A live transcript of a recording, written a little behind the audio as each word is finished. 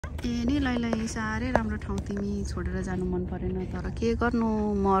नि लैलाई साह्रै राम्रो ठाउँ तिमी छोडेर जानु मन परेन तर के गर्नु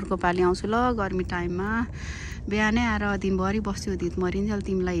म अर्को पालि आउँछु ल गर्मी टाइममा बिहानै आएर दिनभरि बस्छु दित मरिन्जेल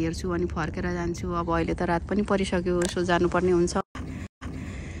तिमीलाई हेर्छु अनि फर्केर जान्छु अब अहिले त रात पनि परिसक्यो यसो जानुपर्ने हुन्छ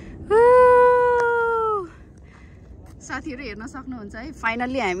साथीहरू हेर्न सक्नुहुन्छ है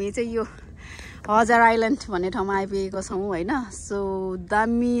फाइनल्ली हामी चाहिँ यो हजार आइल्यान्ड भन्ने ठाउँमा आइपुगेको छौँ होइन सो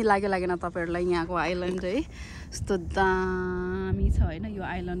दामी लागेन तपाईँहरूलाई यहाँको आइल्यान्ड है यस्तो दामी छ होइन यो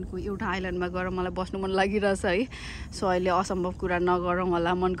आइल्यान्डको एउटा आइल्यान्डमा गएर मलाई बस्नु मन लागिरहेछ है सो अहिले असम्भव कुरा नगरौँ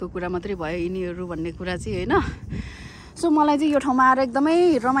होला मनको कुरा मात्रै भयो यिनीहरू भन्ने कुरा चाहिँ होइन सो मलाई चाहिँ यो ठाउँमा आएर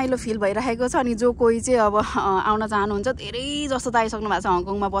एकदमै रमाइलो फिल भइरहेको छ अनि जो कोही चाहिँ अब आउन चाहनुहुन्छ धेरै जस्तो त आइसक्नु भएको छ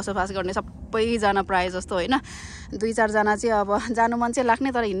हङकङमा बसोबास गर्ने सबैजना प्रायः जस्तो होइन 2-4 जना चाहिँ अब जानु मन चाहिँ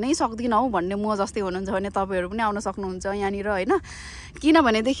लाग्ने तर हिँड्नै सक्दिनँ हौ भन्ने म जस्तै हुनुहुन्छ भने तपाईँहरू पनि आउन सक्नुहुन्छ यहाँनिर होइन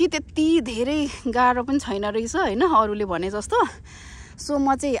किनभनेदेखि त्यति धेरै गाह्रो पनि छैन रहेछ होइन अरूले भने जस्तो सो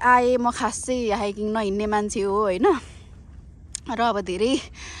म चाहिँ आएँ म खास चाहिँ हाइकिङ नहिँड्ने मान्छे हो होइन र अब धेरै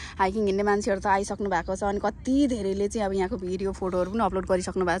हाइकिङ हिँड्ने मान्छेहरू त आइसक्नु भएको छ अनि कति धेरैले चाहिँ अब यहाँको भिडियो फोटोहरू पनि अपलोड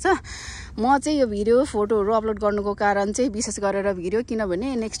गरिसक्नु भएको छ म चाहिँ यो भिडियो फोटोहरू अपलोड गर्नुको कारण चाहिँ विशेष गरेर भिडियो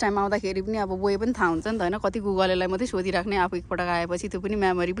किनभने नेक्स्ट टाइम आउँदाखेरि पनि अब वे पनि थाहा हुन्छ नि त होइन कति गुगललाई मात्रै सोधिराख्ने आफू एकपटक आएपछि त्यो पनि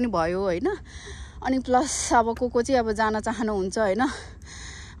मेमोरी पनि भयो होइन अनि प्लस अब को चाहिँ अब जान चाहनुहुन्छ होइन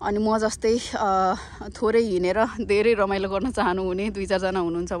अनि म जस्तै थोरै हिँडेर धेरै रमाइलो गर्न चाहनुहुने 2-4 जना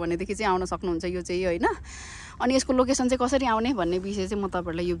हुनुहुन्छ भनेदेखि चाहिँ आउन सक्नुहुन्छ यो चाहिँ होइन अनि यसको लोकेसन चाहिँ कसरी आउने भन्ने विषय चाहिँ म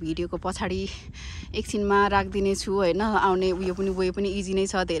तपाईँहरूलाई यो भिडियोको पछाडि एकछिनमा राखिदिने छु होइन आउने उयो पनि वे पनि इजी नै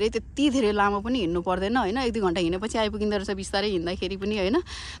छ धेरै त्यति धेरै लामो पनि हिँड्नु पर्दैन होइन 1-2 घन्टा हिँडेपछि आइपुगिँदो रहेछ बिस्तारै हिँड्दाखेरि पनि होइन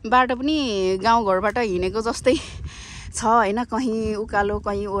बाटो पनि गाउँघरबाट हिँडेको जस्तै छ होइन कहीँ उकालो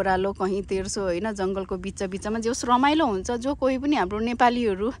कहीँ ओह्रालो कहीँ तेर्सो होइन जङ्गलको बिचमा जो रमाइलो हुन्छ जो कोही पनि हाम्रो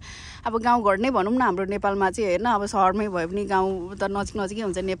नेपालीहरू अब गाउँघर नै भनौँ न हाम्रो नेपालमा चाहिँ होइन अब सहरमै भए पनि गाउँ त नजिकै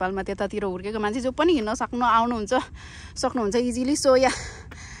हुन्छ नेपालमा त्यतातिर हुर्केको मान्छे जो पनि हिँड्न सक्नुहुन्छ इजिली सो या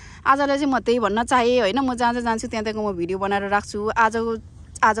आजलाई चाहिँ म त्यही भन्न चाहेँ होइन म जहाँ जान्छु त्यहाँ म भिडियो बनाएर राख्छु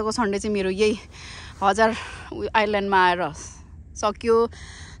आजको सन्डे चाहिँ मेरो यही हजार आइल्यान्डमा आएर सक्यो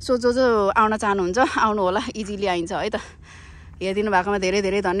सो जो आउन चाहनुहुन्छ आउनु होला इजिली आइन्छ है त हेरिदिनु भएकोमा धेरै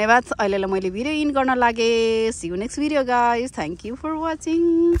धेरै धन्यवाद अहिलेलाई मैले भिडियो इन गर्न लागेँ C you next video guys thank you for watching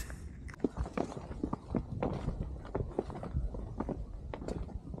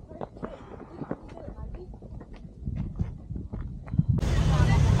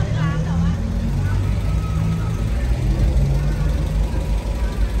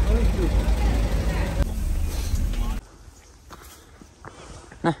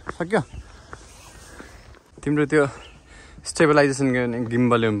सक्यो तिम्रो त्यो स्टेबलाइजेसन गर्ने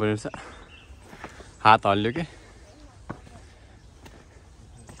गिम्बल ल्याउनु पर्ने रहेछ हात हल्ल्यो के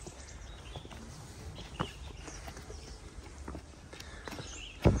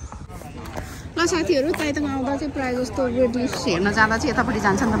ल साथीहरू ताइतङ आउँदा चाहिँ प्रायः जस्तो वेट लिफ्ट हेर्न जाँदा चाहिँ यतापट्टि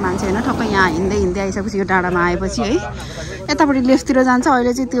जान्छ नि त मान्छे होइन ठक्कै यहाँ हिँड्दै आइसकेपछि यो डाँडामा आएपछि है यतापट्टि लेफ्टतिर जान्छ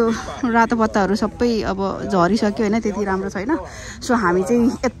अहिले चाहिँ त्यो रातो पत्ताहरू सबै अब झरिसक्यो होइन त्यति राम्रो छैन सो हामी चाहिँ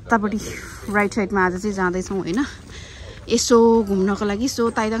यतापट्टि राइट साइडमा आज चाहिँ जाँदैछौँ होइन यसो घुम्नको लागि सो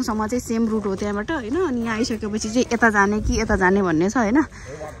ताइदाङसम्म चाहिँ सेम रुट हो त्यहाँबाट होइन अनि यहाँ आइसकेपछि चाहिँ यता जाने कि यता जाने भन्ने छ होइन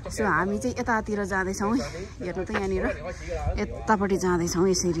सो हामी चाहिँ यतातिर जाँदैछौँ हेर्नु त यहाँनिर यतापट्टि जाँदैछौँ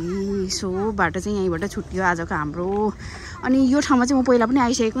यसरी सो बाटो चाहिँ यहीँबाट छुट्यो आजको हाम्रो अनि यो ठाउँमा चाहिँ म पहिला पनि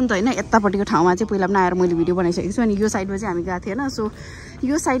आइसकेको नि त होइन यतापट्टिको ठाउँमा चाहिँ पहिला पनि आएर मैले भिडियो बनाइसकेको छु अनि यो साइडमा चाहिँ हामी गएको थिएन सो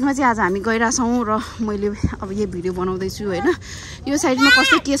यो साइडमा चाहिँ आज हामी गइरहेछौँ र मैले अब यो भिडियो बनाउँदैछु होइन यो साइडमा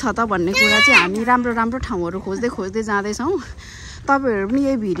कस्तो के छ त भन्ने कुरा चाहिँ हामी राम्रो ठाउँहरू खोज्दै जाँदैछौँ तपाईँहरू पनि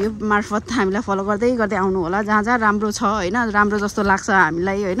यही भिडियो मार्फत हामीलाई फलो गर्दै आउनु होला जहाँ राम्रो छ होइन राम्रो जस्तो लाग्छ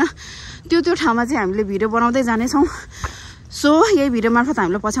हामीलाई होइन त्यो ठाउँमा चाहिँ हामीले भिडियो बनाउँदै जानेछौँ सो यही भिडियो मार्फत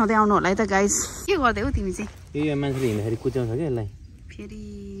हामीलाई पछ्याउँदै आउनु होला है त गाइज के गर्दै हो तिमी चाहिँ ए मान्छेले हिँड्दाखेरि कुच्याउँछ क्या यसलाई फेरि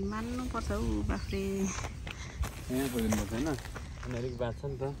मान्नुपर्छ हौ बाफ्रे यहाँ पुग्नुपर्छ होइन अलिक बात छ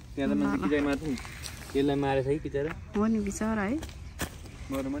नि त त्यहाँ त मान्छे किचाइ मार्छ नि यसलाई मारेछ कि बिचरा हो नि बिचरा है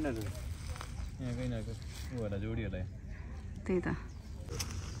मर्नु पनि आएको यहाँ कहीँ नआएको ऊ होला जोडी होला त्यही त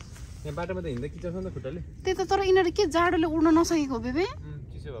यहाँ बाटोमा त हिँड्दा किचाउँछ नि त खुट्टाले त्यही त तर यिनीहरू के जाडोले उड्न नसकेको बेबे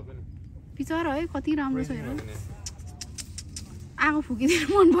चिसो भएको नि बिचरा है कति राम्रो छ हेर आगो फुकिदिएर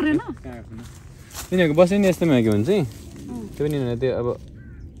मन परेन यिनीहरूको बस्ने नि यस्तोमा के भन्छ त्यो पनि यिनीहरू त्यो अब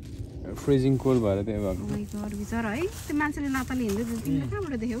फ्रिजिङ कोल्ड भएर त्यो भएको बिचरा है त्यो मान्छेले नाताले हिँड्दै तिमीले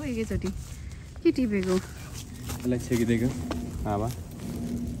कहाँबाट देख्यौ एकैचोटि के टिपेको यसलाई छेकिदिएको हावा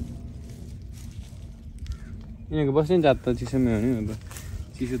यिनीहरूको बस्ने जात त चिसोमै हो नि अब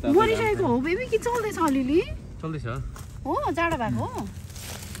चिसो त मरिसकेको हो बेबी कि चल्दैछ अलिअलि चल्दैछ हो जाडो भएको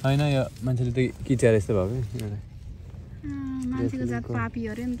होइन यो मान्छेले त किच्याएर यस्तो भएको यिनीहरूलाई मान्छेको जात पापी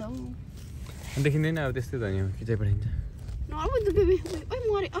अरे नि त हौ देखिँदैन अब त्यस्तै त नि खिचाइ पठाइन्छ नर्मल त बेबी ओइ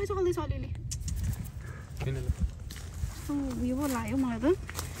मरे अझ चल्दैछ अलिअलि किन ल उयो पो लाग्यो मलाई त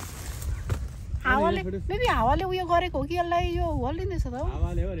हावाले बेबी हावाले उयो गरेको हो कि यसलाई यो हल्लिँदैछ त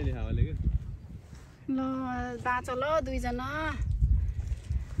हावाले हो अलिअलि हावाले के ल बाँच ल दुईजना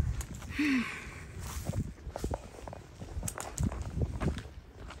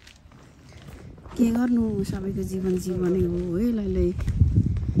के गर्नु सबैको जीवन जीवनै हो है लैलै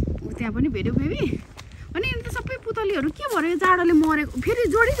त्यहाँ पनि भेट्यो बेबी अनि त सबै पुतलीहरू के भयो जाडोले मरेको फेरि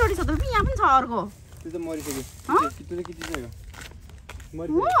जोडी जोडी छ त यहाँ पनि छ अर्को त्यो त मरिसक्यो त्यो त किचिसक्यो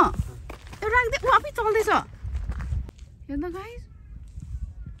हो यो राख्दै ऊ आफै चल्दैछ हेर्नु गाइस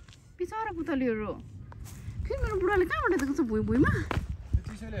बिचरा पुतलीहरू फेरि मेरो बुढाले कहाँबाट देख्छ भुइँ भुइँमा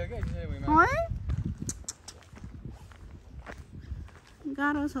चिसोले हो क्या चिसोले भुइँमा है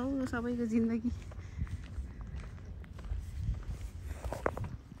गाह्रो छ हौ सबैको जिन्दगी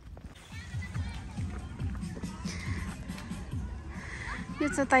यो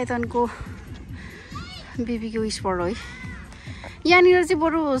चाहिँ ताइतानको बेबीको स्पट हो है यहाँनिर चाहिँ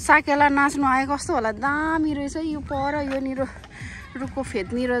बरु साकेला नाच्नु आए कस्तो होला दामी रहेछ यो पर योनिर रुखको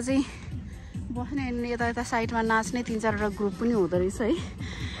फेदनिर चाहिँ बस्ने यता यता साइडमा नाच्ने 3-4वटा ग्रुप पनि हुँदो रहेछ है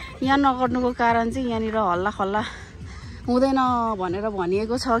यहाँ नगर्नुको कारण चाहिँ यहाँनिर हल्ला खल्ला हुँदैन भनेर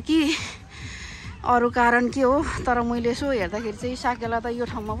भनिएको छ कि अरू कारण के हो तर मैले यसो हेर्दाखेरि चाहिँ साकेला त यो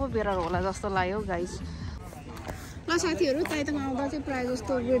ठाउँमा पो बेरार होला जस्तो लाग्यो गाइस ल साथीहरू ताइताङ आउँदा चाहिँ प्रायः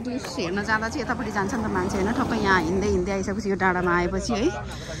जस्तो रेड लिफ्स हेर्न जाँदा चाहिँ यतापट्टि जान्छ नि त मान्छे होइन ठक्कै यहाँ हिँड्दै हिँड्दै आइसकेपछि यो डाँडामा आएपछि है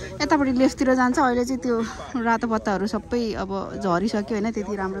यतापट्टि लेफ्टतिर जान्छ अहिले चाहिँ त्यो रातो पत्ताहरू सबै अब झरिसक्यो होइन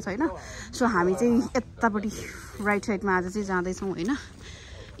त्यति राम्रो छैन सो हामी चाहिँ यतापट्टि राइट साइडमा आज चाहिँ जाँदैछौँ होइन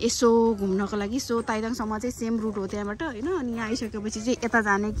यसो घुम्नको लागि सो ताइताङसम्म चाहिँ सेम रुट हो त्यहाँबाट होइन अनि यहाँ आइसकेपछि चाहिँ यता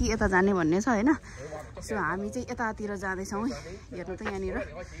जाने कि यता जाने भन्ने छ होइन सो हामी चाहिँ यतातिर जाँदैछौँ हेर्नु त यहाँनिर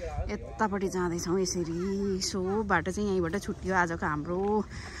यतापट्टि जाँदैछौँ यसरी सो बाटो चाहिँ यहीँबाट छुट्यो आजको हाम्रो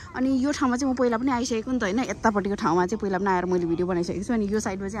अनि यो ठाउँमा चाहिँ म पहिला पनि आइसकेको नि त होइन यतापट्टिको ठाउँमा चाहिँ पहिला पनि आएर मैले भिडियो बनाइसकेको छु अनि यो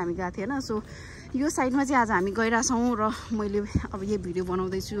साइडमा चाहिँ हामी गएको थिएँ होइन सो यो साइडमा चाहिँ आज हामी गइरहेछौँ र मैले अब यही भिडियो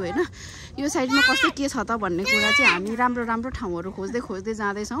बनाउँदैछु होइन यो साइडमा कस्तो के छ त भन्ने कुरा चाहिँ हामी राम्रो राम्रो ठाउँहरू खोज्दै खोज्दै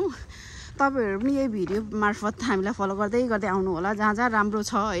जाँदैछौँ तपाईँहरू पनि यही भिडियो मार्फत हामीलाई फलो गर्दै गर्दै आउनु होला जहाँ जहाँ राम्रो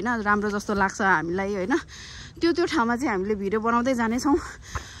छ होइन राम्रो जस्तो लाग्छ हामीलाई होइन त्यो ठाउँमा चाहिँ हामीले भिडियो बनाउँदै जानेछौँ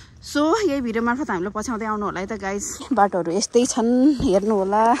सो यही भिडियो मार्फत हामीलाई पछ्याउँदै आउनु होला है त गाइज बाटोहरू यस्तै छन् हेर्नु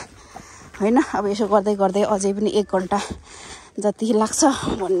होला होइन अब यसो गर्दै गर्दै अझै पनि 1 घन्टा जति लाग्छ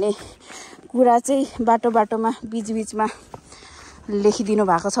भन्ने कुरा चाहिँ बाटोमा बिचबिचमा लेखिदिनु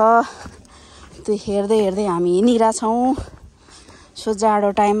भएको छ त्यो हेर्दै हेर्दै हामी हिँडिरहेछौँ सो जाडो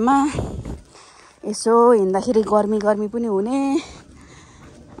टाइममा यसो हिँड्दाखेरि गर्मी पनि हुने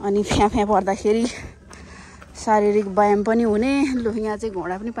अनि फ्याँ पर्दाखेरि शारीरिक व्यायाम पनि हुने लु यहाँ चाहिँ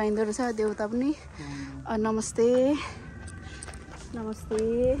घोडा पनि पाइँदो रहेछ देउता पनि नमस्ते नमस्ते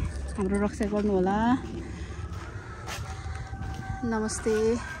हाम्रो रक्षा गर्नु होला नमस्ते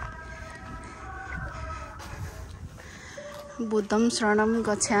बुद्धम शरणम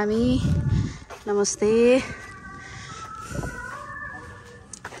गच्छामि नमस्ते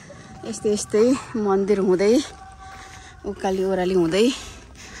यस्तै मन्दिर हुँदै उकाली ओह्राली हुँदै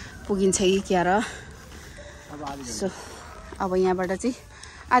पुगिन्छ कि क्या र सो अब यहाँबाट चाहिँ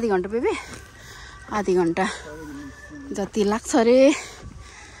आधी घन्टा बेबी आधी घन्टा जति लाग्छ अरे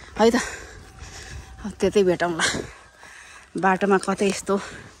है त त्यतै भेटौँला बाटोमा कतै यस्तो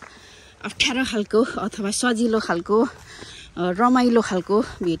अप्ठ्यारो खालको अथवा सजिलो खालको रमाइलो खालको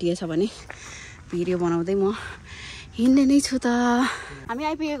भेटिएछ भने भिडियो बनाउँदै म हिँड्ने नै छु त हामी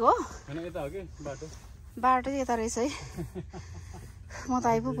आइपुगेको हो बाटो चाहिँ यता रहेछ है म त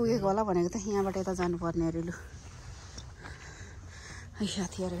आइपुगेको होला भनेको त यहाँबाट यता जानुपर्ने अरे लु है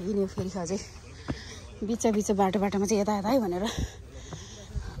साथीहरू हिँड्यो फेरि अझै बिच बाटोमा चाहिँ यता है भनेर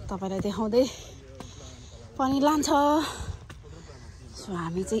तपाईँलाई देखाउँदै पनि लान्छ सो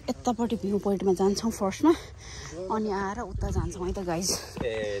हामी चाहिँ यतापट्टि भ्यू पोइन्टमा जान्छौँ फर्स्टमा अनि आएर उता जान्छौँ है त गाइज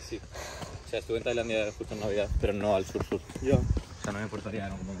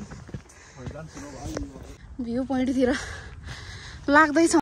भ्यू पोइन्टतिर लाग्दैछ